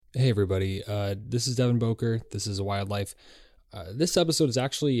Hey everybody, this is Devin Boker. This is a Wildlife. This episode is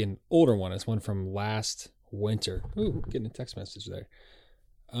actually an older one. It's one from last winter. Ooh, getting a text message there.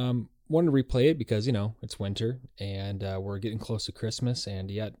 Wanted to replay it because, it's winter and we're getting close to Christmas, and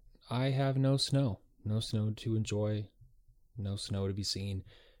yet I have no snow. No snow to enjoy, no snow to be seen.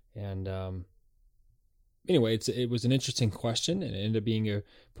 And anyway, it was an interesting question, and it ended up being a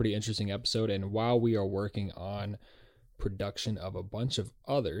pretty interesting episode. And while we are working on production of a bunch of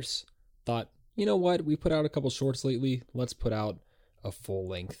others, thought, you know what, we put out a couple shorts lately, let's put out a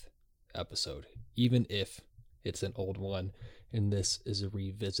full-length episode, even if it's an old one and this is a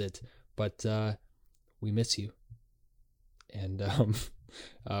revisit. But we miss you, and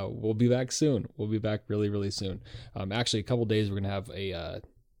we'll be back soon. We'll be back really, really soon. Actually, a couple days we're gonna have a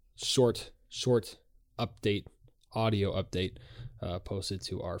short update, audio update, posted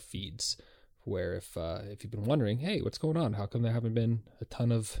to our feeds, where if you've been wondering, hey, what's going on? How come there haven't been a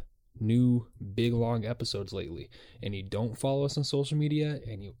ton of new big long episodes lately? And you don't follow us on social media,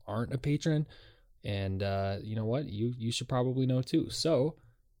 and you aren't a patron, and you know what? You should probably know too. So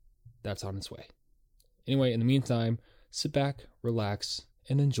that's on its way. Anyway, in the meantime, sit back, relax,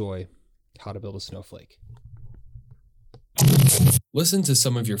 and enjoy How to Build a Snowflake. Listen to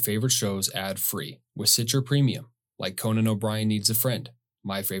some of your favorite shows ad-free with Stitcher Premium, like Conan O'Brien Needs a Friend,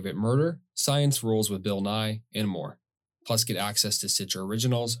 My Favorite Murder, Science Rules with Bill Nye, and more. Plus, get access to Stitcher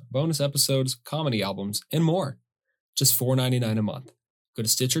Originals, bonus episodes, comedy albums, and more. Just $4.99 a month. Go to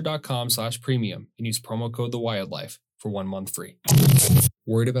Stitcher.com/premium and use promo code TheWildlife for 1 month free.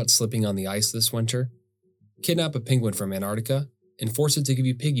 Worried about slipping on the ice this winter? Kidnap a penguin from Antarctica and force it to give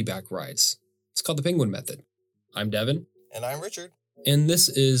you piggyback rides. It's called the Penguin Method. I'm Devin. And I'm Richard. And this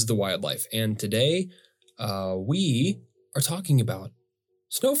is The Wildlife. And today, we are talking about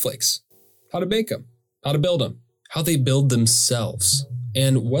snowflakes, how to make them, how to build them, how they build themselves,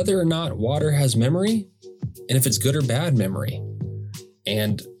 and whether or not water has memory, and if it's good or bad memory,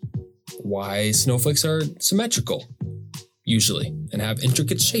 and why snowflakes are symmetrical, usually, and have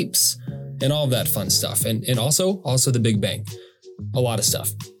intricate shapes, and all of that fun stuff, and also the Big Bang, a lot of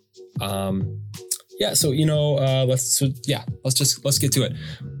stuff. So let's get to it.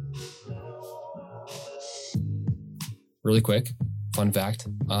 Really quick, fun fact.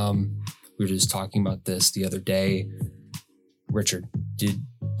 We were just talking about this the other day. Richard,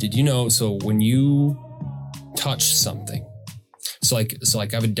 did you know? So when you touch something, so like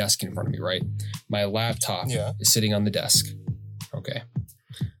I have a desk in front of me, right? My laptop is sitting on the desk. Okay.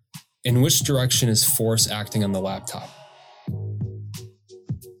 In which direction is force acting on the laptop?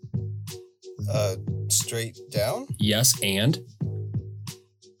 Straight down? Yes, and?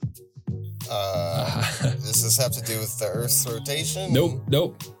 Does this have to do with the Earth's rotation?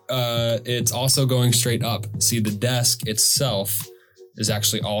 Nope. It's also going straight up. See, the desk itself is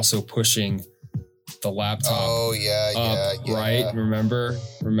actually also pushing the laptop up, right?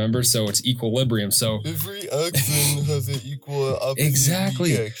 Remember? So it's equilibrium. So every action has an equal opposite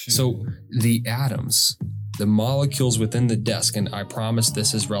exactly. reaction. So the atoms, the molecules within the desk, and I promise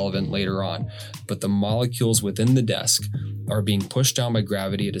this is relevant later on, but the molecules within the desk are being pushed down by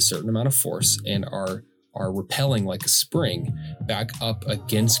gravity at a certain amount of force and are repelling like a spring back up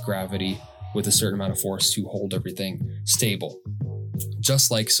against gravity with a certain amount of force to hold everything stable. Just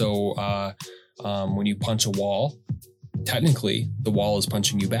like so, when you punch a wall, technically the wall is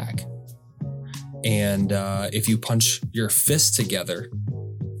punching you back. And if you punch your fists together,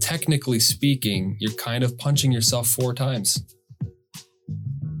 technically speaking, you're kind of punching yourself 4 times.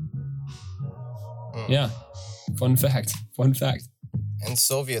 Yeah, fun fact. In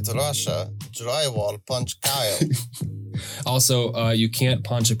Soviet Russia, drywall punch Kyle. Also, you can't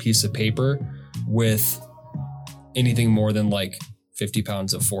punch a piece of paper with anything more than like 50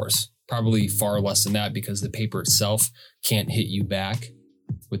 pounds of force. Probably far less than that, because the paper itself can't hit you back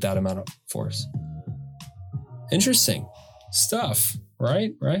with that amount of force. Interesting stuff,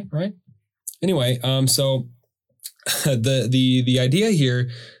 right? Anyway, so the idea here,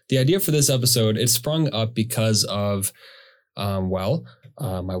 the idea for this episode, it sprung up because of,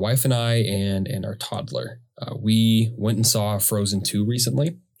 my wife and I and our toddler, we went and saw Frozen 2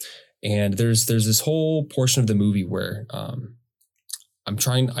 recently, and there's this whole portion of the movie where I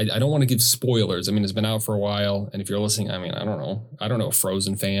don't want to give spoilers. I mean, it's been out for a while, and if you're listening, I mean, I don't know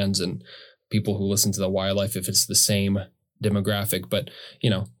Frozen fans and people who listen to The Wildlife, if it's the same demographic, but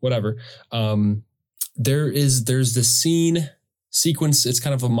whatever. There's this sequence. It's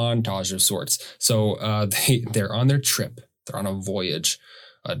kind of a montage of sorts. So they're on their trip. They're on a voyage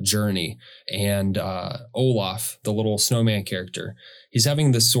journey. And Olaf, the little snowman character, he's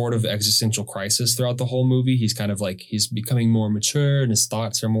having this sort of existential crisis throughout the whole movie. He's kind of like, he's becoming more mature and his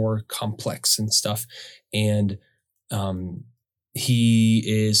thoughts are more complex and stuff. And he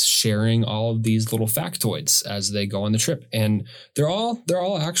is sharing all of these little factoids as they go on the trip. And they're all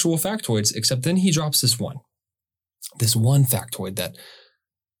actual factoids, except then he drops this one factoid that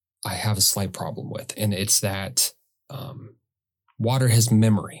I have a slight problem with. And it's that water has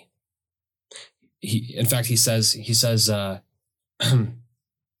memory. In fact, he says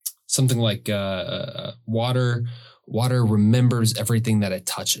something like water remembers everything that it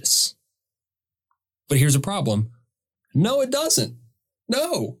touches. But here's a problem. No, it doesn't.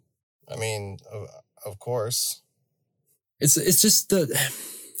 No. I mean, of course. It's just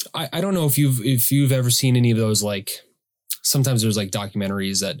I don't know if you've ever seen any of those, like, sometimes there's like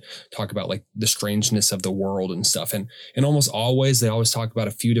documentaries that talk about like the strangeness of the world and stuff. And almost always, they always talk about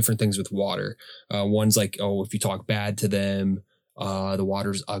a few different things with water. One's like, oh, if you talk bad to them, the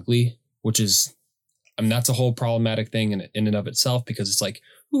water's ugly, which is, I mean, that's a whole problematic thing in and of itself, because it's like,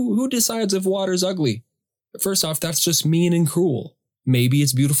 who decides if water's ugly? First off, that's just mean and cruel. Maybe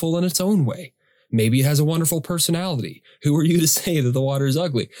it's beautiful in its own way. Maybe it has a wonderful personality. Who are you to say that the water is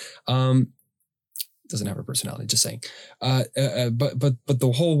ugly? Doesn't have a personality, just saying. But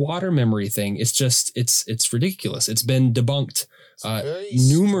the whole water memory thing, it's ridiculous. It's been debunked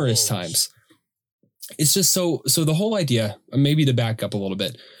numerous times. It's just so the whole idea, maybe to back up a little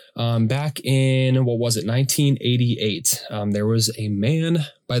bit, back in, 1988, there was a man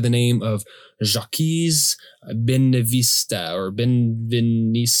by the name of Jacques Benveniste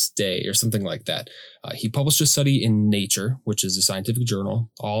or something like that. He published a study in Nature, which is a scientific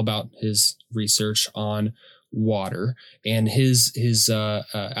journal, all about his research on water, and his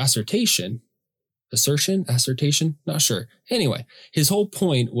assertion, not sure. Anyway, his whole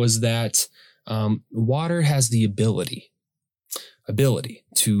point was that water has the ability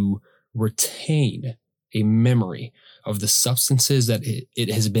to retain a memory of the substances that it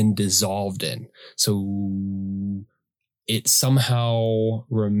has been dissolved in. So it somehow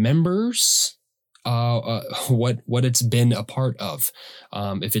remembers what it's been a part of.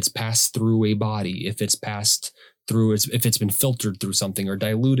 If it's passed through a body, if it's been filtered through something or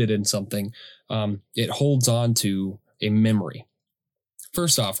diluted in something, it holds on to a memory.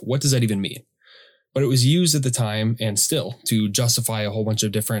 First off, what does that even mean? But it was used at the time and still to justify a whole bunch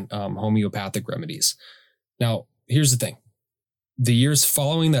of different homeopathic remedies. Now, here's the thing. The years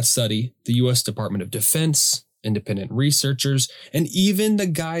following that study, the U.S. Department of Defense, independent researchers, and even the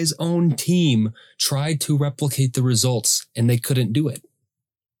guy's own team tried to replicate the results, and they couldn't do it.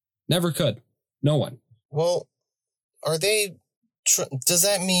 Never could. No one. Well, are they... does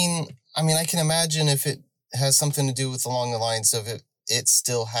that mean... I mean, I can imagine if it has something to do with along the lines of it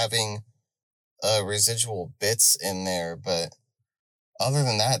still having residual bits in there, but other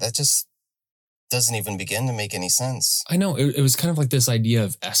than that just doesn't even begin to make any sense. I know, it was kind of like this idea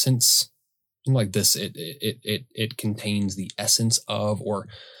of essence, like this, it contains the essence of, or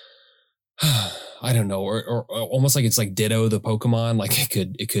I don't know, or almost like it's like Ditto the Pokemon, like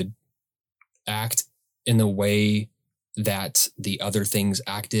it could act in the way that the other things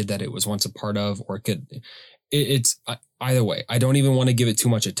acted that it was once a part of, or it's either way. I don't even want to give it too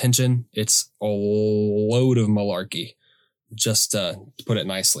much attention. It's a load of malarkey, just to put it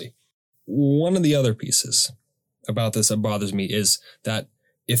nicely. One of the other pieces about this that bothers me is that,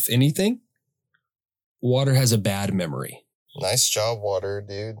 if anything, water has a bad memory. Nice job, water,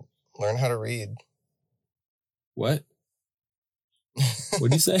 dude. Learn how to read. What?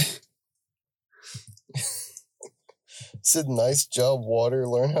 What'd you say? Said nice job, water.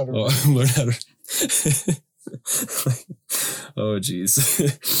 Learn how to read. Learn how to... Oh,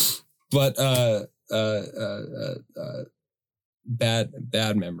 geez. But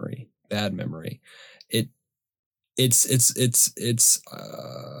bad memory. It's a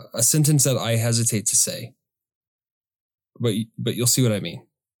sentence that I hesitate to say, but you'll see what I mean.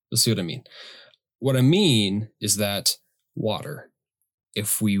 What I mean is that water,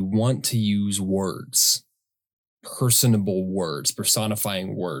 if we want to use words, personable words,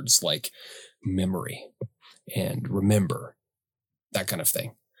 personifying words like memory and remember, that kind of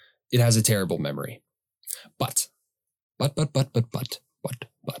thing, it has a terrible memory. But,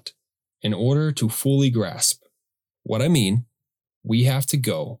 in order to fully grasp what I mean, we have to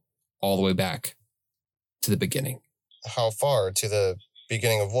go all the way back to the beginning. How far? To the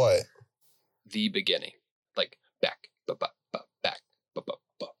beginning of what? The beginning. Like back, back,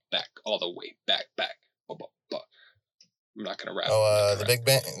 all the way back. I'm not going to rap. Oh, the Big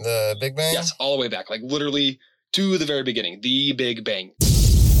Bang? The Big Bang? Yes, all the way back. Like literally to the very beginning. The Big Bang.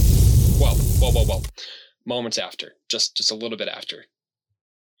 Well. Moments after. Just a little bit after.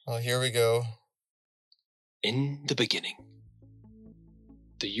 Oh, here we go. In the beginning,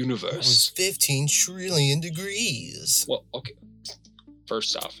 the universe It was 15 trillion degrees. Well, okay.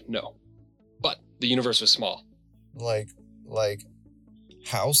 First off, no. But the universe was small. Like,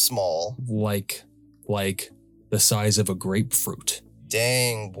 how small? Like the size of a grapefruit.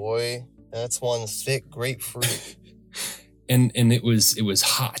 Dang, boy. That's one thick grapefruit. and it was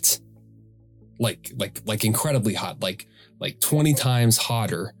hot. Like incredibly hot. Like 20 times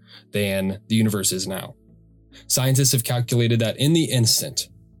hotter than the universe is now. Scientists have calculated that in the instant,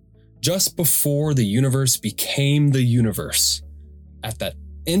 just before the universe became the universe, at that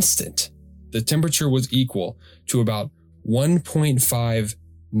instant, the temperature was equal to about 1.5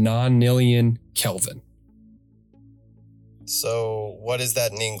 nonillion Kelvin. So, what is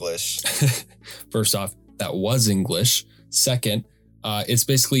that in English? First off, that was English. Second, it's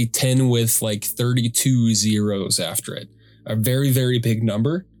basically 10 with like 32 zeros after it. A very, very big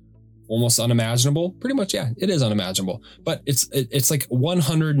number. Almost unimaginable. Pretty much, yeah, it is unimaginable. But it's like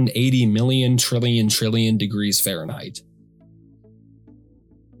 180 million trillion degrees Fahrenheit.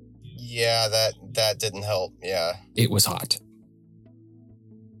 Yeah, that didn't help. Yeah. It was hot.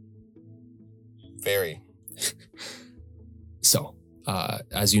 Very. So,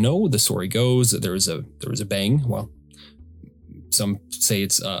 as you know, the story goes that there was a bang. Well, some say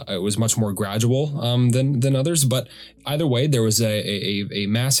it was much more gradual than others, but either way, there was a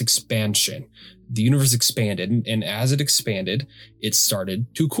mass expansion. The universe expanded, and as it expanded, it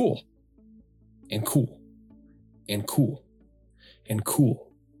started to cool, and cool, and cool, and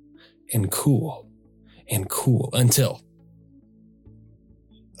cool, and cool, and cool until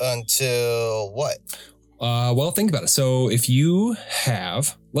what? Well, think about it. So if you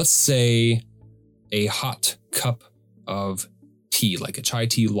have, let's say, a hot cup of tea, like a chai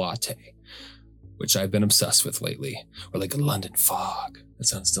tea latte, which I've been obsessed with lately, or like a London fog. That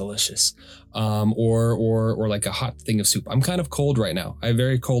sounds delicious. Or like a hot thing of soup. I'm kind of cold right now. I have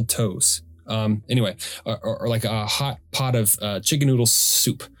very cold toes. Anyway, or like a hot pot of chicken noodle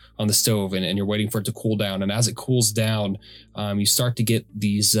soup on the stove, and you're waiting for it to cool down. And as it cools down, you start to get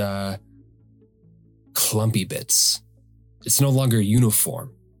these clumpy bits. It's no longer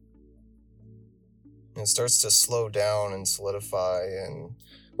uniform. It starts to slow down and solidify and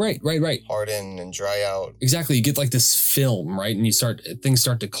right harden and dry out. Exactly. You get like this film, right? And things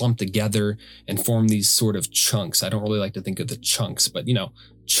start to clump together and form these sort of chunks. I don't really like to think of the chunks, but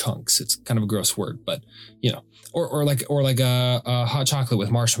chunks. It's kind of a gross word, but or like a hot chocolate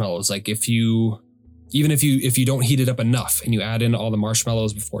with marshmallows. Like if you don't heat it up enough and you add in all the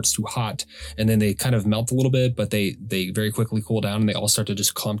marshmallows before it's too hot, and then they kind of melt a little bit, but they very quickly cool down and they all start to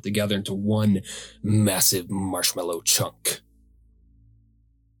just clump together into one massive marshmallow chunk.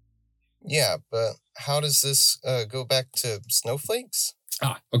 Yeah, but how does this go back to snowflakes?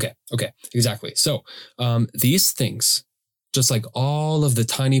 Okay, exactly. So these things, just like all of the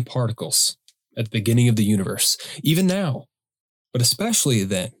tiny particles at the beginning of the universe, even now, but especially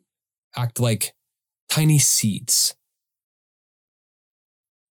then, act like tiny seeds.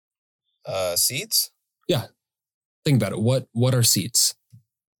 Seeds? Yeah. Think about it. What are seeds?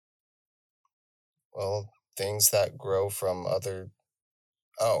 Well, things that grow from other...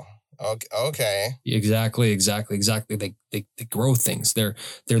 Oh, okay. Exactly. They grow things. They're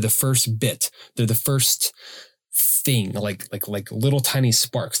the first bit. They're the first thing, like little tiny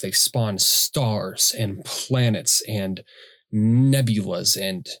sparks. They spawn stars and planets and nebulas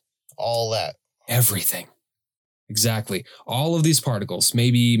and all that. Everything. Exactly. All of these particles,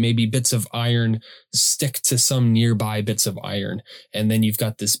 maybe bits of iron stick to some nearby bits of iron. And then you've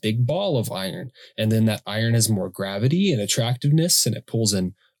got this big ball of iron. And then that iron has more gravity and attractiveness, and it pulls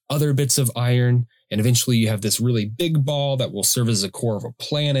in other bits of iron. And eventually you have this really big ball that will serve as the core of a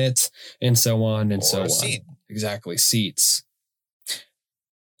planet, and so on and so on. Seed. Exactly. Seeds.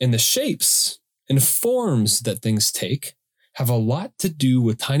 And the shapes and forms that things take have a lot to do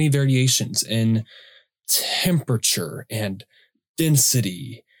with tiny variations in temperature and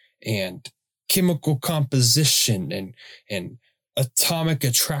density and chemical composition and atomic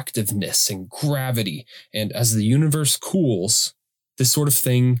attractiveness and gravity. And as the universe cools, this sort of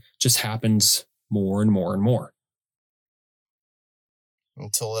thing just happens more and more and more.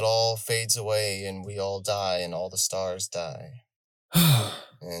 Until it all fades away and we all die and all the stars die.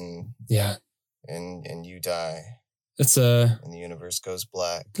 and yeah. And you die. It's and the universe goes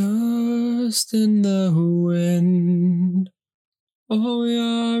black. Dust in the wind. All we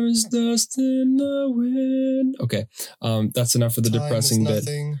are is dust in the wind. Okay. That's enough for the depressing bit.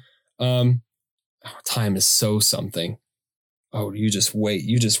 Nothing. Time is so something. Oh, you just wait.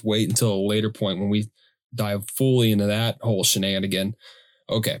 You just wait until a later point when we dive fully into that whole shenanigan.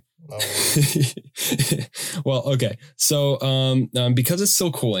 Okay. Well, okay. So, because it's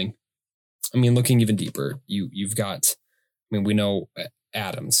still cooling, I mean, looking even deeper, you've got, I mean, we know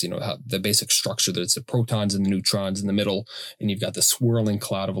atoms, how the basic structure, there's the protons and the neutrons in the middle, and you've got the swirling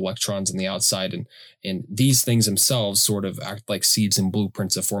cloud of electrons on the outside. And these things themselves sort of act like seeds and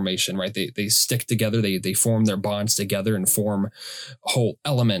blueprints of formation, right? They stick together, they form their bonds together and form whole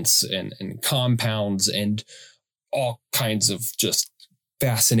elements and compounds and all kinds of just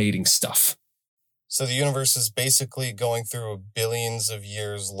fascinating stuff. So the universe is basically going through a billions of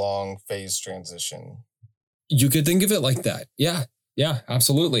years long phase transition. You could think of it like that. Yeah,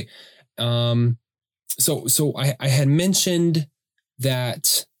 absolutely. So I had mentioned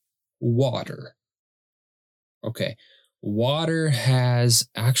that water. Okay. Water has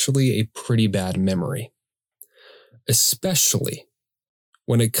actually a pretty bad memory, especially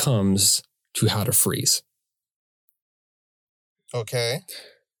when it comes to how to freeze. Okay.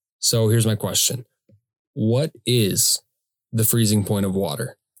 So here's my question. What is the freezing point of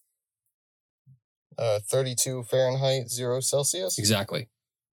water? 32 Fahrenheit, 0 Celsius? Exactly.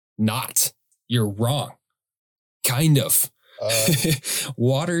 Not. You're wrong. Kind of.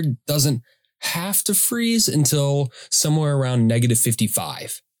 Water doesn't have to freeze until somewhere around negative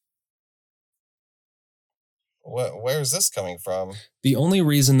 55. Where is this coming from? The only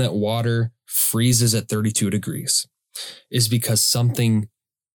reason that water freezes at 32 degrees is because something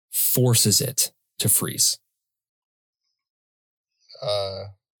forces it to freeze.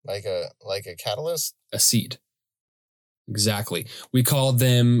 Like a catalyst? A seed. Exactly. We call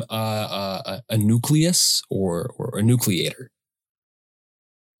them a nucleus or a nucleator.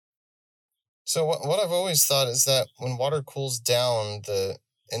 So what I've always thought is that when water cools down, the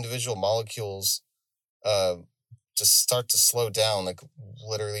individual molecules just start to slow down, like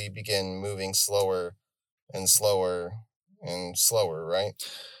literally begin moving slower and slower and slower, right?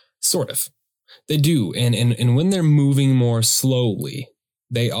 Sort of. They do. And when they're moving more slowly,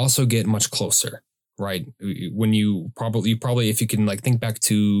 they also get much closer, right? When you probably, if you can like think back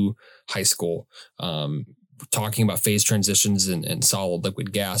to high school, talking about phase transitions and solid,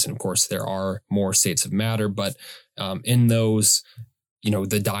 liquid, gas. And of course, there are more states of matter, but in those,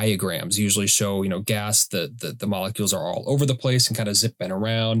 the diagrams usually show, gas, the molecules are all over the place and kind of zipping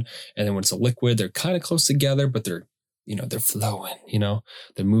around. And then when it's a liquid, they're kind of close together, but they're flowing,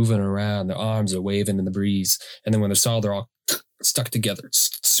 they're moving around, their arms are waving in the breeze. And then when they're solid, they're all stuck together.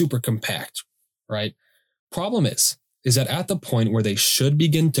 It's super compact, right? Problem is that at the point where they should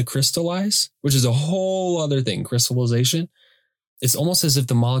begin to crystallize, which is a whole other thing, crystallization, it's almost as if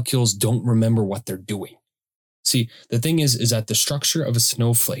the molecules don't remember what they're doing. See, the thing is that the structure of a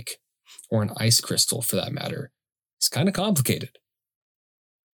snowflake or an ice crystal for that matter is kind of complicated.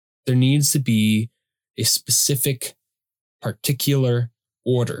 There needs to be a specific particular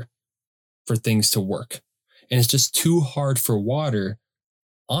order for things to work. And it's just too hard for water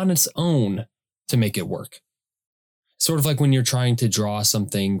on its own to make it work. Sort of like when you're trying to draw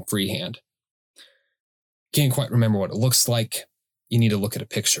something freehand. Can't quite remember what it looks like. You need to look at a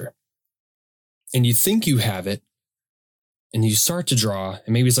picture. And you think you have it, and you start to draw,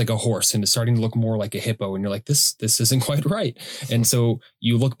 and maybe it's like a horse, and it's starting to look more like a hippo, and you're like, this isn't quite right. And so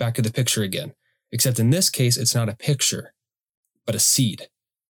you look back at the picture again. Except in this case, it's not a picture, but a seed,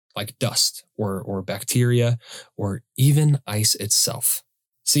 like dust or bacteria or even ice itself.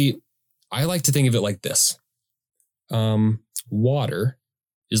 See, I like to think of it like this. Water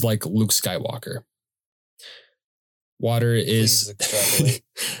is like Luke Skywalker. Water is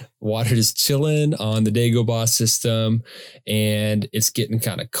chilling on the Dagobah system, and it's getting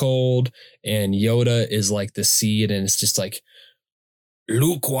kind of cold, and Yoda is like the seed, and it's just like,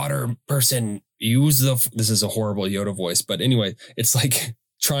 Luke, water person, this is a horrible Yoda voice, but anyway, it's like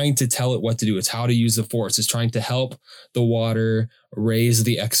trying to tell it what to do. It's how to use the force. It's trying to help the water raise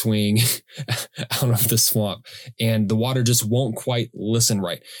the X-Wing out of the swamp. And the water just won't quite listen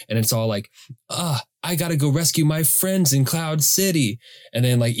right. And it's all like, I got to go rescue my friends in Cloud City. And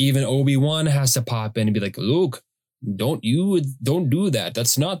then like even Obi-Wan has to pop in and be like, Luke, don't do that.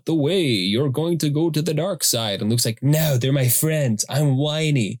 That's not the way. You're going to go to the dark side. And Luke's like, no, they're my friends. I'm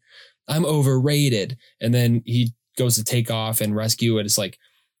whiny. I'm overrated. And then he goes to take off and rescue it. It's like,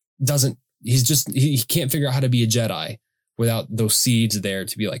 he can't figure out how to be a Jedi without those seeds there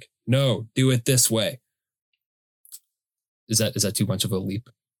to be like, no, do it this way. Is that too much of a leap?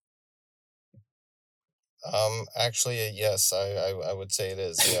 Actually, yes, I would say it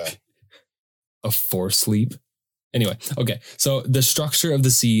is. Yeah. A force leap. Anyway, okay. So the structure of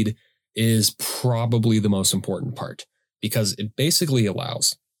the seed is probably the most important part. because it basically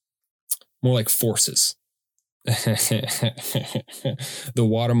allows more like forces the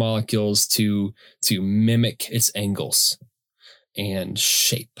water molecules to mimic its angles and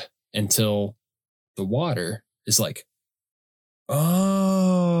shape until the water is like,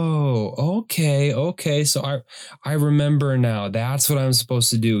 oh, okay. So I remember now. That's what I'm supposed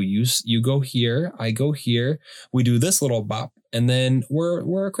to do. You go here, I go here. We do this little bop, and then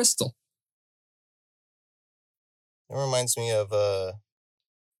we're a crystal. It reminds me of oh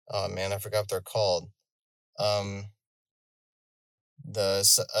man, I forgot what they're called. The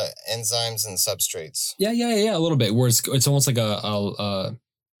enzymes and substrates. Yeah, a little bit. Where it's almost like a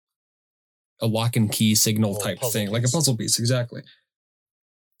lock and key signal type thing, like a puzzle piece, exactly.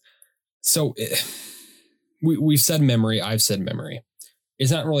 So we've said memory. I've said memory.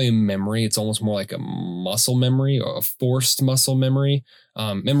 It's not really a memory. It's almost more like a muscle memory or a forced muscle memory.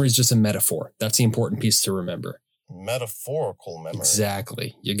 Memory is just a metaphor. That's the important piece to remember. Metaphorical memory.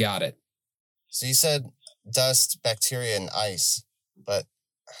 Exactly. You got it. So you said dust, bacteria, and ice. But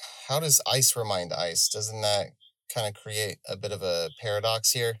how does ice remind ice? Doesn't that kind of create a bit of a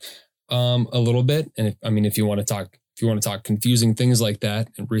paradox here? A little bit. And if you want to talk confusing things like that,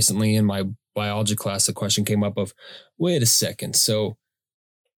 and recently in my biology class, the question came up of, wait a second. So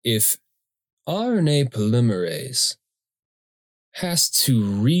if RNA polymerase has to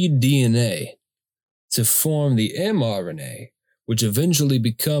read DNA to form the mRNA, which eventually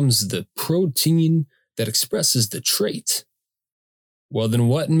becomes the protein that expresses the trait, well, then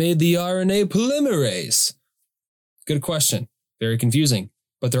what made the RNA polymerase? Good question. Very confusing.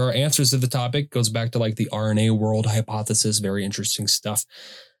 But there are answers to the topic. Goes back to like the RNA world hypothesis. Very interesting stuff.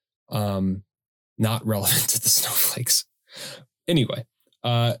 Not relevant to the snowflakes. Anyway,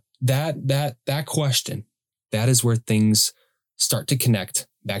 that question, that is where things start to connect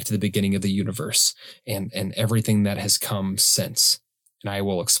back to the beginning of the universe and everything that has come since. And I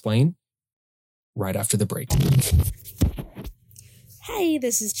will explain right after the break. Hi,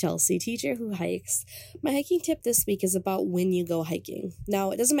 this is Chelsea, teacher who hikes. My hiking tip this week is about when you go hiking.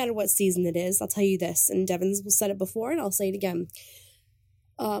 Now, it doesn't matter what season it is, I'll tell you this, and Devin's will said it before, and I'll say it again.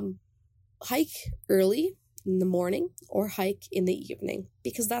 Hike early in the morning or hike in the evening,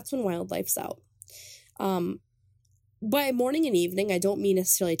 because that's when wildlife's out. By morning and evening, I don't mean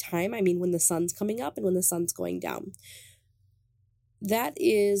necessarily time, I mean when the sun's coming up and when the sun's going down. That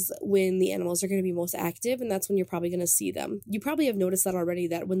is when the animals are going to be most active, and that's when you're probably going to see them. You probably have noticed that already,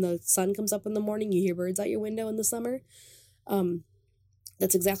 that when the sun comes up in the morning, you hear birds out your window in the summer.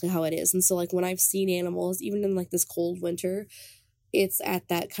 That's exactly how it is. And so, like, when I've seen animals, even in, like, this cold winter, it's at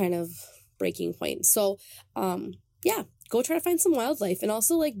that kind of breaking point. So, yeah, go try to find some wildlife, and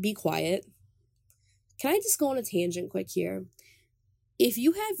also, like, be quiet. Can I just go on a tangent quick here? If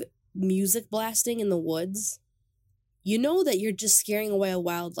you have music blasting in the woods, you know that you're just scaring away a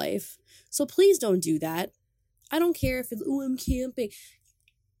wildlife. So please don't do that. I don't care if it's, I'm camping.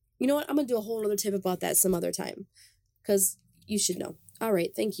 You know what? I'm going to do a whole other tip about that some other time, because you should know. All right.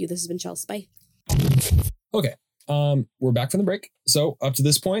 Thank you. This has been Chelsea. Bye. Okay. We're back from the break. So up to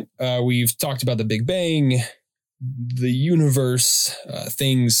this point, we've talked about the Big Bang, the universe,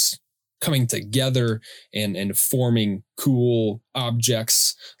 things coming together and forming cool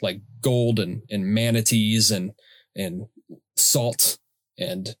objects like gold and manatees and salt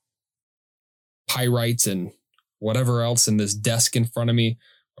and pyrite and whatever else in this desk in front of me.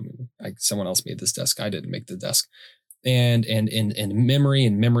 I mean, someone else made this desk. I didn't make the desk. And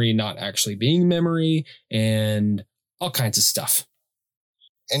memory not actually being memory and all kinds of stuff.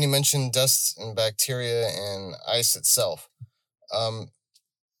 And you mentioned dust and bacteria and ice itself.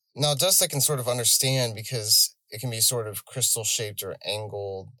 Now, dust I can sort of understand because it can be sort of crystal shaped or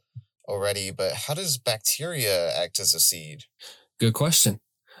angled already, but how does bacteria act as a seed? Good question.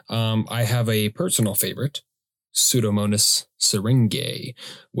 I have a personal favorite, Pseudomonas syringae,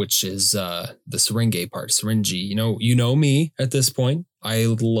 which is the syringae part, syringe. You know me at this point. I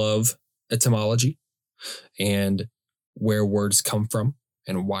love etymology and where words come from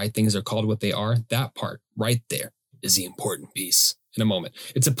and why things are called what they are. That part right there is the important piece in a moment.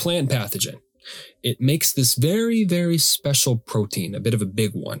 It's a plant pathogen. It makes this very, very special protein, a bit of a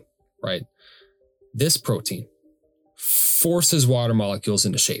big one, right? This protein forces water molecules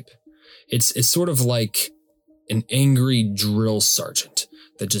into shape. It's sort of like an angry drill sergeant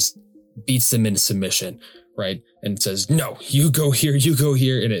that just beats them into submission, right? And says, no, you go here,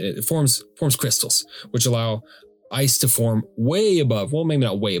 and it forms crystals, which allow ice to form way above, well, maybe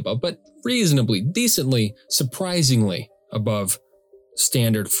not way above, but reasonably, decently, surprisingly above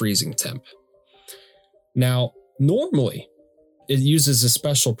standard freezing temp. Now, normally, it uses a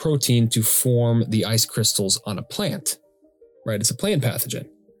special protein to form the ice crystals on a plant. right? It's a plant pathogen.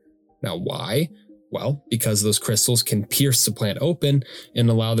 Now, why? Well, because those crystals can pierce the plant open and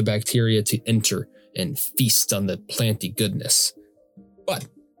allow the bacteria to enter and feast on the planty goodness. But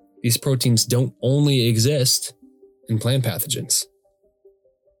these proteins don't only exist in plant pathogens.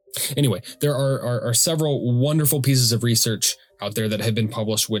 Anyway, there are several wonderful pieces of research out there that have been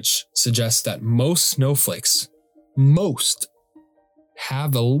published which suggest that most snowflakes,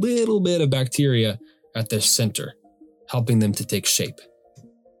 have a little bit of bacteria at their center, helping them to take shape.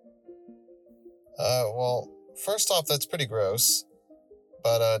 Well, first off, that's pretty gross.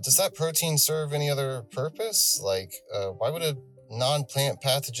 But does that protein serve any other purpose? Like, why would a non-plant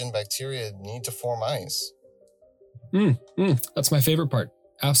pathogen bacteria need to form ice? That's my favorite part.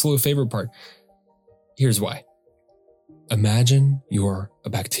 Absolute favorite part. Here's why. Imagine you're a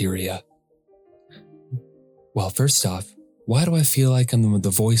bacteria. Well, first off, why do I feel like I'm the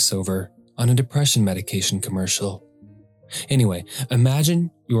voiceover on a depression medication commercial? Anyway,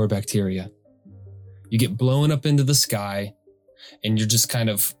 imagine you're a bacteria. You get blown up into the sky, and you're just kind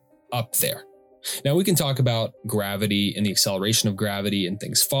of up there. Now, we can talk about gravity and the acceleration of gravity and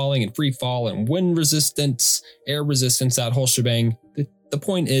things falling and free fall and wind resistance, air resistance, that whole shebang. The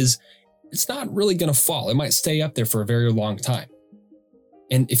point is, it's not really going to fall. It might stay up there for a very long time.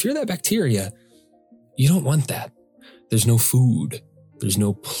 And if you're that bacteria, you don't want that. There's no food. There's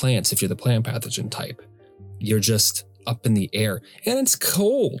no plants if you're the plant pathogen type. You're just up in the air, and it's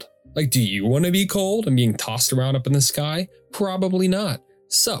cold. Like, do you want to be cold and being tossed around up in the sky? Probably not.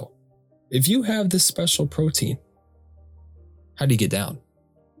 So, if you have this special protein, how do you get down?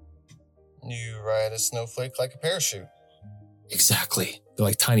 You ride a snowflake like a parachute. Exactly. They're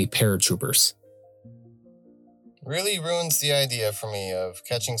like tiny paratroopers. Really ruins the idea for me of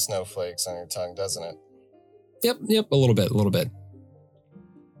catching snowflakes on your tongue, doesn't it? Yep, a little bit.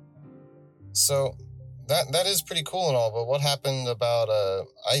 So, that is pretty cool and all, but what happened about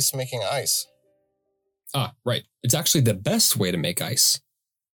ice making ice? Ah, right. It's actually the best way to make ice.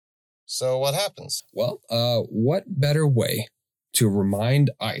 So what happens? Well, what better way to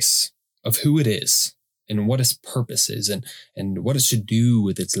remind ice of who it is and what its purpose is and what it should do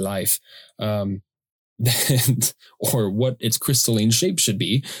with its life, or what its crystalline shape should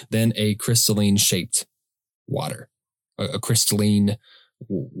be, than a crystalline shaped water, a crystalline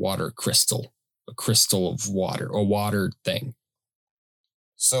water crystal, a crystal of water, a water thing.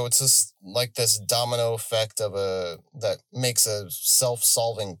 So it's just like this domino effect that makes a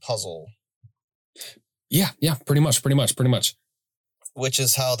self-solving puzzle. Yeah, pretty much. Which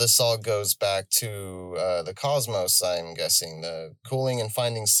is how this all goes back to the cosmos, I'm guessing. The cooling and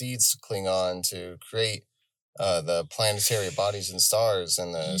finding seeds to cling on to create the planetary bodies and stars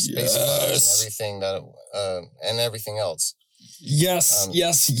and the space flows and everything else. Yes.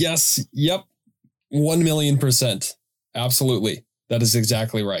 Yep. 1,000,000%. Absolutely. That is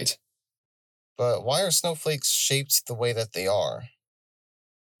exactly right. But why are snowflakes shaped the way that they are?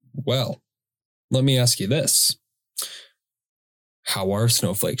 Well, let me ask you this. How are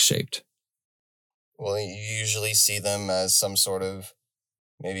snowflakes shaped? Well, you usually see them as some sort of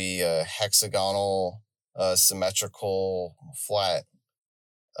maybe a hexagonal, symmetrical, flat,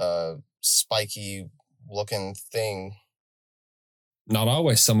 spiky looking thing. Not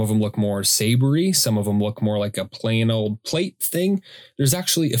always. Some of them look more sabery. Some of them look more like a plain old plate thing. There's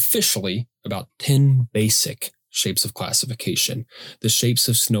actually officially about 10 basic shapes of classification. The shapes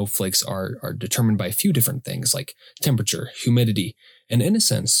of snowflakes are determined by a few different things like temperature, humidity, and in a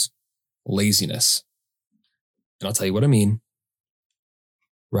sense, laziness. And I'll tell you what I mean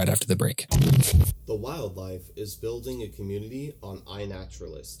right after the break. The Wildlife is building a community on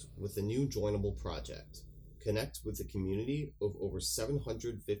iNaturalist with a new joinable project. Connect with a community of over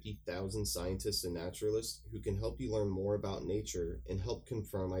 750,000 scientists and naturalists who can help you learn more about nature and help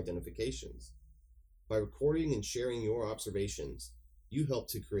confirm identifications. By recording and sharing your observations, you help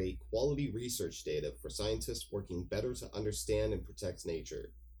to create quality research data for scientists working better to understand and protect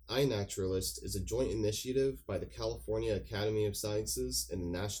nature. iNaturalist is a joint initiative by the California Academy of Sciences and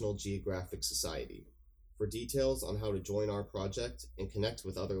the National Geographic Society. For details on how to join our project and connect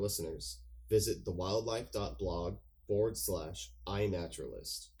with other listeners, visit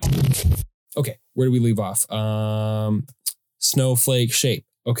thewildlife.blog/iNaturalist. Okay, where do we leave off? Snowflake shape.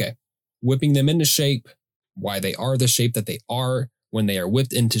 Okay, whipping them into shape, why they are the shape that they are, when they are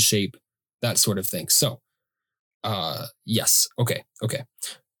whipped into shape, that sort of thing. So, yes, okay.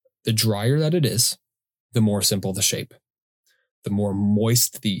 The drier that it is, the more simple the shape. The more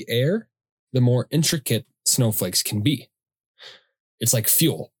moist the air, the more intricate snowflakes can be. It's like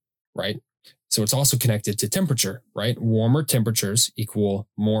fuel, right? So it's also connected to temperature, right? Warmer temperatures equal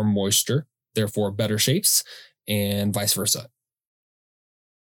more moisture, therefore better shapes. and vice versa.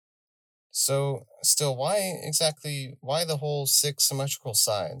 So, still, why the whole 6 symmetrical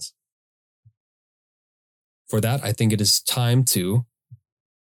sides? For that, I think it is time to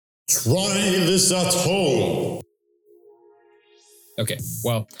try this at home. Okay,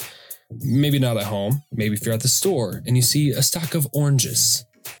 well, maybe not at home. Maybe if you're at the store and you see a stack of oranges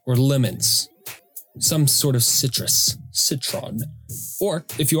or lemons, some sort of citron. Or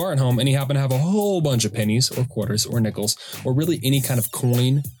if you are at home and you happen to have a whole bunch of pennies or quarters or nickels or really any kind of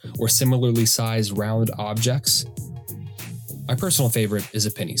coin or similarly sized round objects. My personal favorite is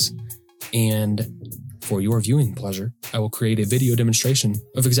a pennies. And for your viewing pleasure, I will create a video demonstration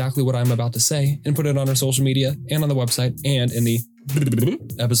of exactly what I'm about to say and put it on our social media and on the website and in the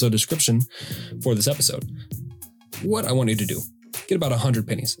episode description for this episode. What I want you to do, get about 100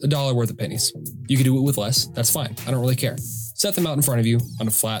 pennies, $1 worth of pennies. You can do it with less, that's fine, I don't really care. Set them out in front of you on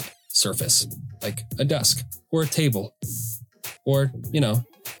a flat surface, like a desk or a table, or,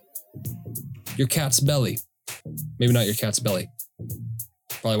 your cat's belly. Maybe not your cat's belly.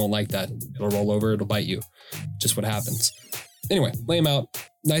 Probably won't like that. It'll roll over, it'll bite you. Just what happens. Anyway, lay them out,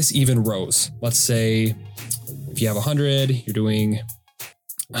 nice even rows. Let's say if you have 100, you're doing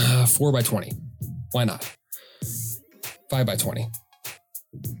 4 by 20. Why not? 5 by 20.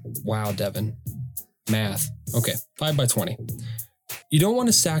 Wow, Devin. Math. Okay, 5 by 20. You don't want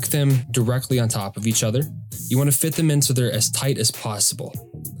to stack them directly on top of each other. You want to fit them in so they're as tight as possible.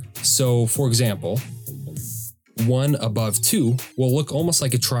 So, for example, 1 above 2 will look almost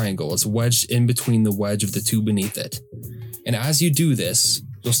like a triangle. It's wedged in between the wedge of the 2 beneath it. And as you do this,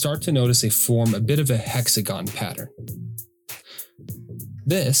 you'll start to notice they form a bit of a hexagon pattern.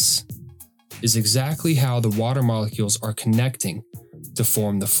 This is exactly how the water molecules are connecting to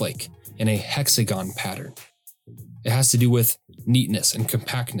form the flake in a hexagon pattern. It has to do with neatness and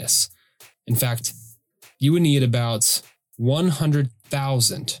compactness. In fact, you would need about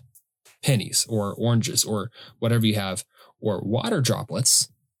 100,000 pennies or oranges or whatever you have, or water droplets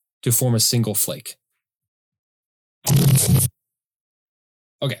to form a single flake.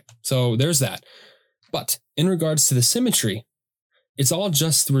 Okay, so there's that. But in regards to the symmetry, it's all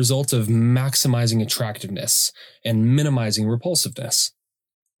just the result of maximizing attractiveness and minimizing repulsiveness.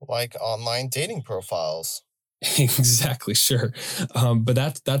 Like online dating profiles. Exactly, sure.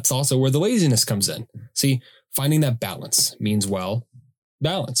 But that's also where the laziness comes in. See, finding that balance means,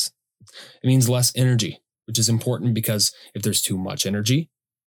 balance. It means less energy, which is important because if there's too much energy,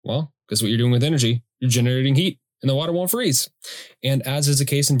 guess what you're doing with energy? You're generating heat and the water won't freeze. And as is the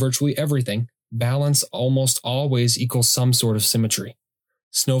case in virtually everything, balance almost always equals some sort of symmetry.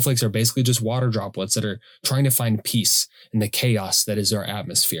 Snowflakes are basically just water droplets that are trying to find peace in the chaos that is our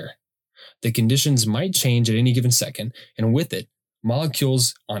atmosphere. The conditions might change at any given second, and with it,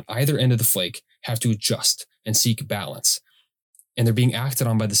 molecules on either end of the flake have to adjust and seek balance. And they're being acted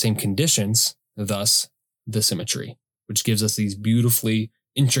on by the same conditions, thus the symmetry, which gives us these beautifully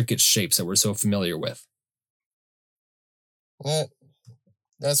intricate shapes that we're so familiar with.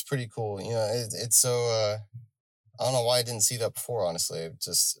 That's pretty cool. It's so, I don't know why I didn't see that before, honestly.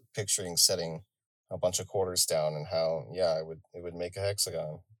 Just picturing setting a bunch of quarters down and how, it would make a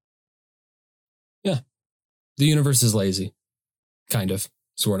hexagon. Yeah. The universe is lazy. Kind of.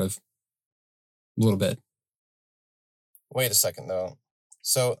 Sort of. A little bit. Wait a second, though.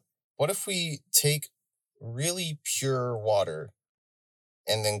 So, what if we take really pure water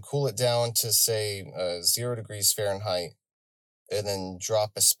and then cool it down to, say, 0 degrees Fahrenheit and then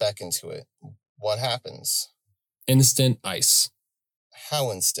drop a speck into it? What happens? Instant ice.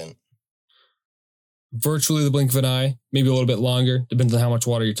 How instant? Virtually the blink of an eye, maybe a little bit longer, depends on how much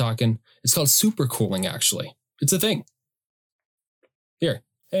water you're talking. It's called supercooling, actually. It's a thing. Here,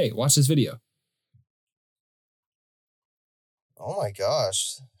 hey, watch this video. Oh my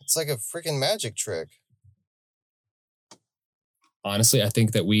gosh. It's like a freaking magic trick. Honestly, I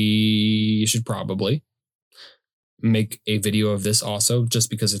think that we should probably make a video of this also, just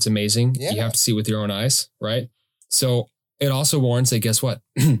because it's amazing. Yeah. You have to see it with your own eyes, right? So it also warrants a, guess what?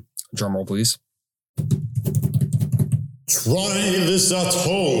 Drum roll, please. Try this at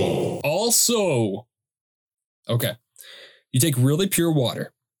home. Also, okay, you take really pure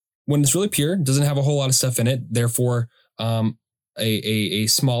water. When it's really pure, it doesn't have a whole lot of stuff in it. Therefore, a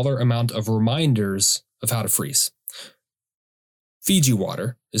smaller amount of reminders of how to freeze. Fiji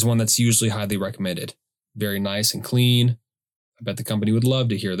water is one that's usually highly recommended. Very nice and clean. I bet the company would love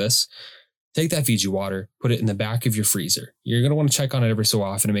to hear this. Take that Fiji water, put it in the back of your freezer. You're going to want to check on it every so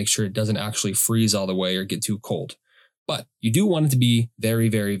often to make sure it doesn't actually freeze all the way or get too cold.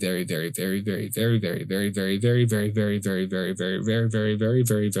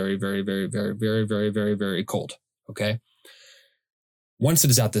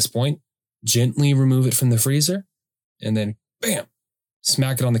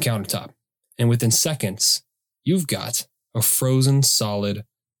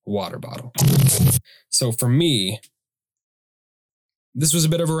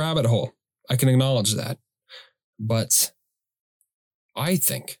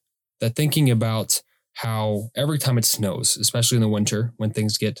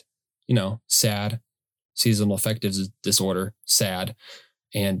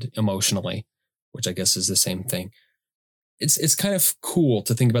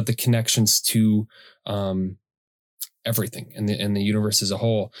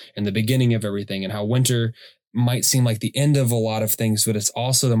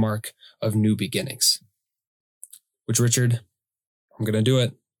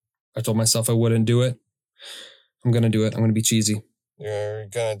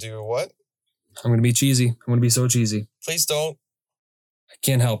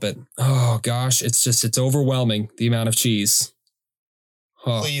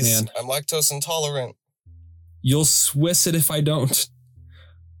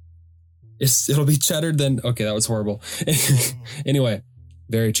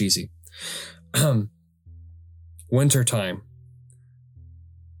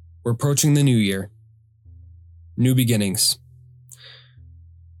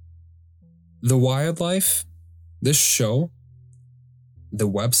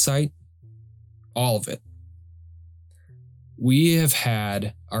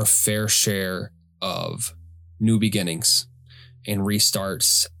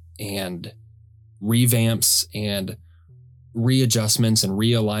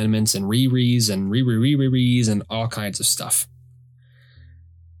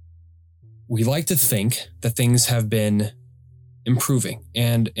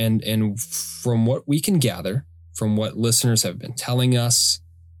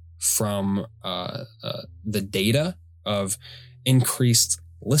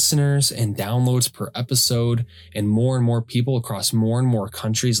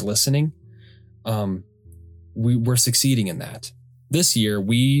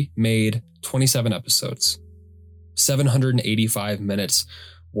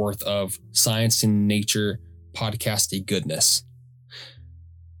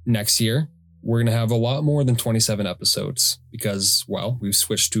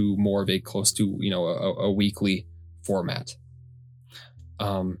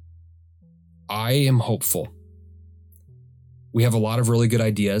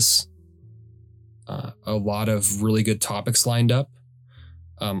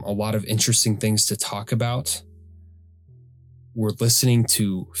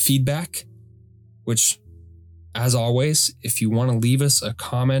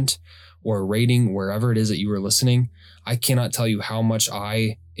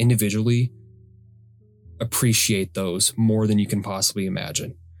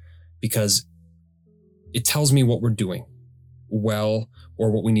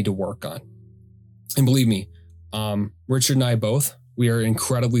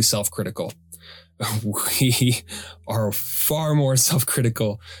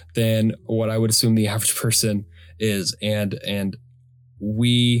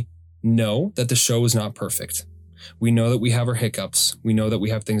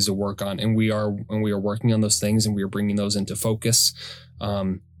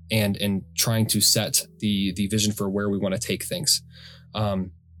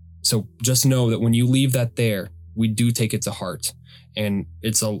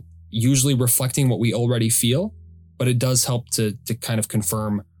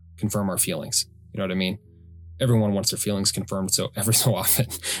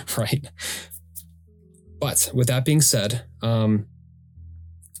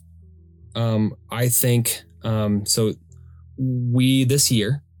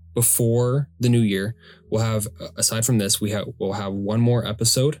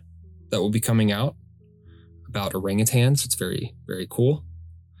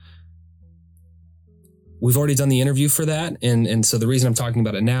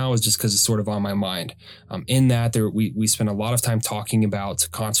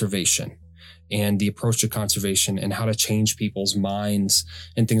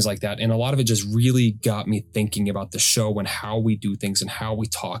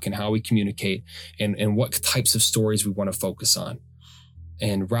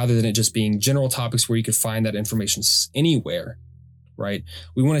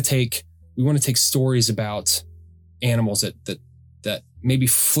 animals that maybe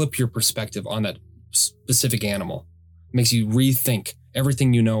flip your perspective on that specific animal, makes you rethink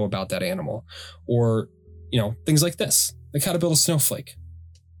everything you know about that animal, or things like this, like how to build a snowflake.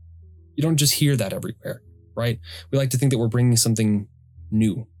 You don't just hear that everywhere, right? We like to think that we're bringing something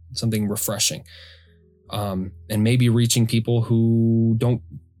new, something refreshing, and maybe reaching people who don't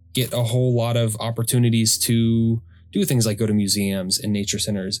get a whole lot of opportunities to do things like go to museums and nature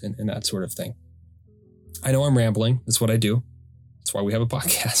centers and that sort of thing. I know I'm rambling. That's what I do. That's why we have a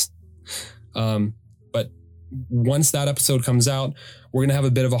podcast. But once that episode comes out, we're going to have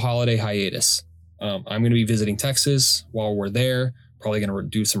a bit of a holiday hiatus. I'm going to be visiting Texas while we're there, probably going to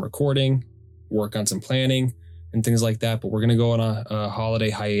do some recording, work on some planning and things like that. But we're going to go on a holiday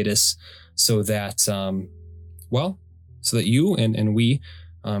hiatus so that, so that you and we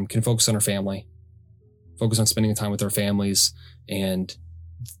can focus on our family, focus on spending time with our families and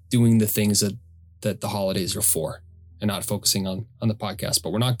doing the things that the holidays are for, and not focusing on the podcast.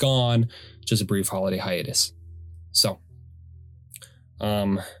 But we're not gone, just a brief holiday hiatus. So,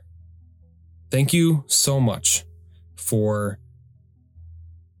 thank you so much for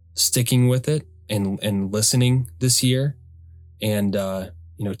sticking with it and listening this year. And,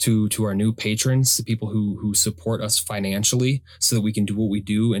 to our new patrons, the people who support us financially so that we can do what we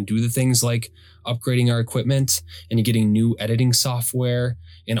do and do the things like upgrading our equipment and getting new editing software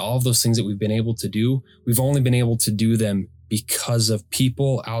and all of those things that we've been able to do. We've only been able to do them because of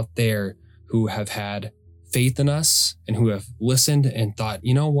people out there who have had faith in us and who have listened and thought,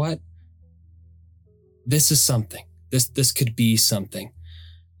 you know what? This is something. This could be something.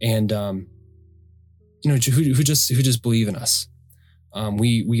 And, who just believe in us.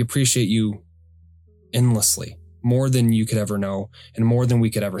 We appreciate you endlessly, more than you could ever know and more than we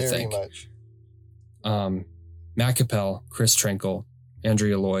could ever think. Very much. Matt Capel, Chris Trankel,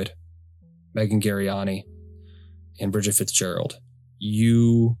 Andrea Lloyd, Megan Gariani, and Bridget Fitzgerald.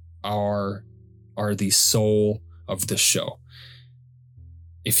 You are the soul of this show.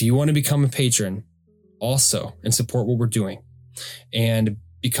 If you want to become a patron also and support what we're doing and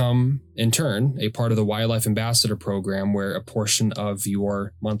become, in turn, a part of the Wildlife Ambassador program, where a portion of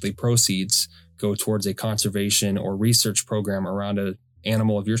your monthly proceeds go towards a conservation or research program around an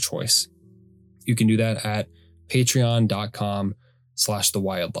animal of your choice, you can do that at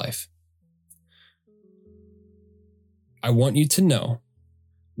patreon.com/thewildlife. I want you to know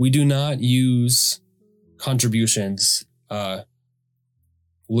we do not use contributions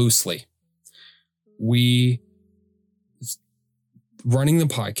loosely. Running the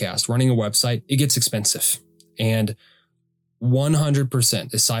podcast, running a website, it gets expensive. And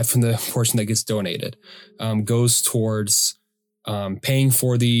 100%, aside from the portion that gets donated, goes towards paying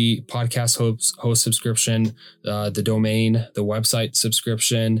for the podcast host subscription, the domain, the website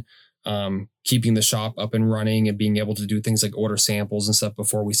subscription, keeping the shop up and running and being able to do things like order samples and stuff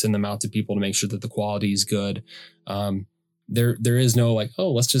before we send them out to people to make sure that the quality is good. There is no like,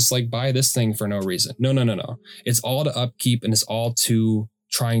 oh, let's just like buy this thing for no reason. No. It's all to upkeep and it's all to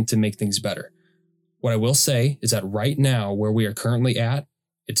trying to make things better. What I will say is that right now, where we are currently at,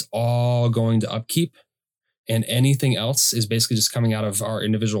 it's all going to upkeep, and anything else is basically just coming out of our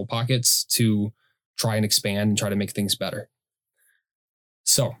individual pockets to try and expand and try to make things better.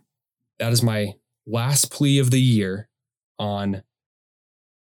 So that is my last plea of the year on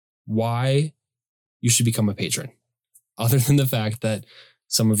why you should become a patron. Other than the fact that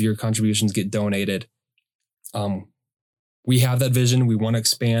some of your contributions get donated, we have that vision. We want to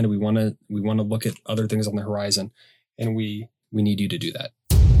expand. We want to look at other things on the horizon, and we need you to do that.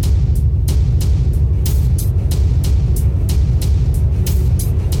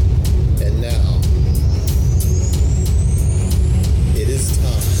 And now, it is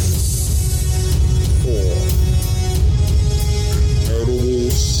time for Edible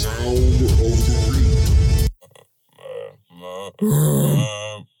Sound of the Week.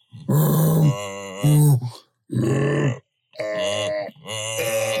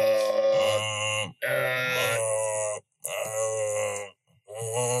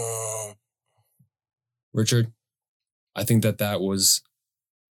 Richard, I think that was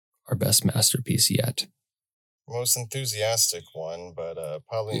our best masterpiece yet. Most enthusiastic one, but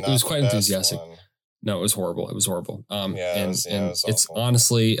probably not. It was quite the best enthusiastic. one. No, it was horrible. It was horrible. It was It's awful.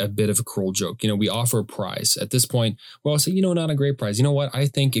 honestly a bit of a cruel joke. We offer a prize at this point. Well, I'll say, not a great prize. You know what? I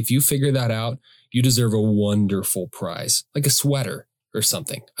think if you figure that out, you deserve a wonderful prize, like a sweater or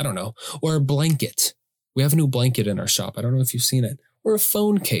something. I don't know. Or a blanket. We have a new blanket in our shop. I don't know if you've seen it. Or a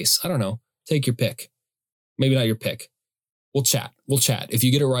phone case. I don't know. Take your pick. Maybe not your pick. We'll chat. If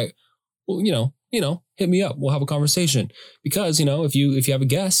you get it right, well, hit me up. We'll have a conversation. Because, if you have a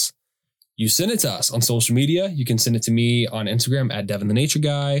guess, you send it to us on social media. You can send it to me on Instagram at Devin the Nature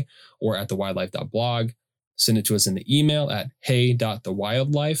Guy or at thewildlife.blog. Send it to us in the email at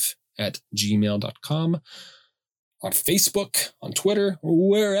hey.thewildlife@gmail.com, on Facebook, on Twitter, or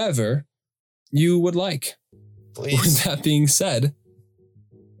wherever you would like. Please. With that being said,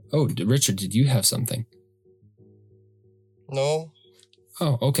 Richard, did you have something? No.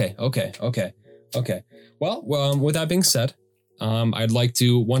 Oh, okay. Well, with that being said, I'd like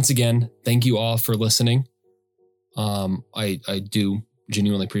to once again thank you all for listening. I do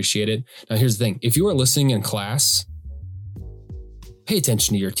genuinely appreciate it. Now, here's the thing: if you are listening in class, pay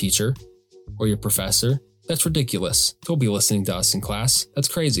attention to your teacher or your professor. That's ridiculous. Don't be listening to us in class. That's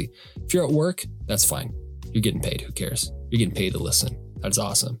crazy. If you're at work, that's fine. You're getting paid. Who cares? You're getting paid to listen. That's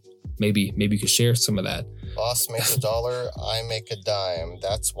awesome. Maybe you could share some of that. Boss makes $1, I make a dime.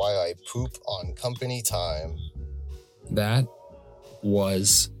 That's why I poop on company time. That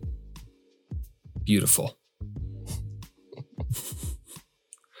was beautiful.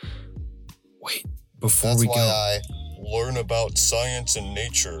 Wait, before That's we why go. I learn about science and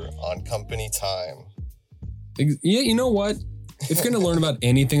nature on company time. Yeah, you know what? If you're going to learn about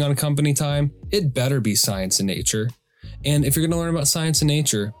anything on company time, it better be science and nature. And if you're going to learn about science and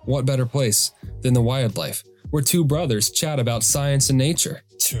nature, what better place than the wildlife, where two brothers chat about science and nature?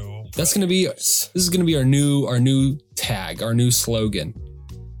 This is going to be our new tag, our new slogan.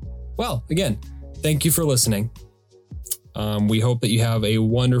 Well, again, thank you for listening. We hope that you have a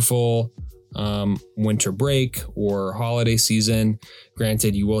wonderful winter break or holiday season.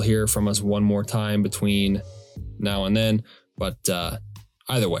 Granted, you will hear from us one more time between now and then, but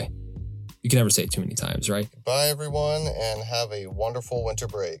either way, you can never say it too many times, right? Bye, everyone, and have a wonderful winter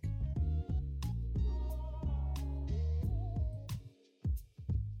break.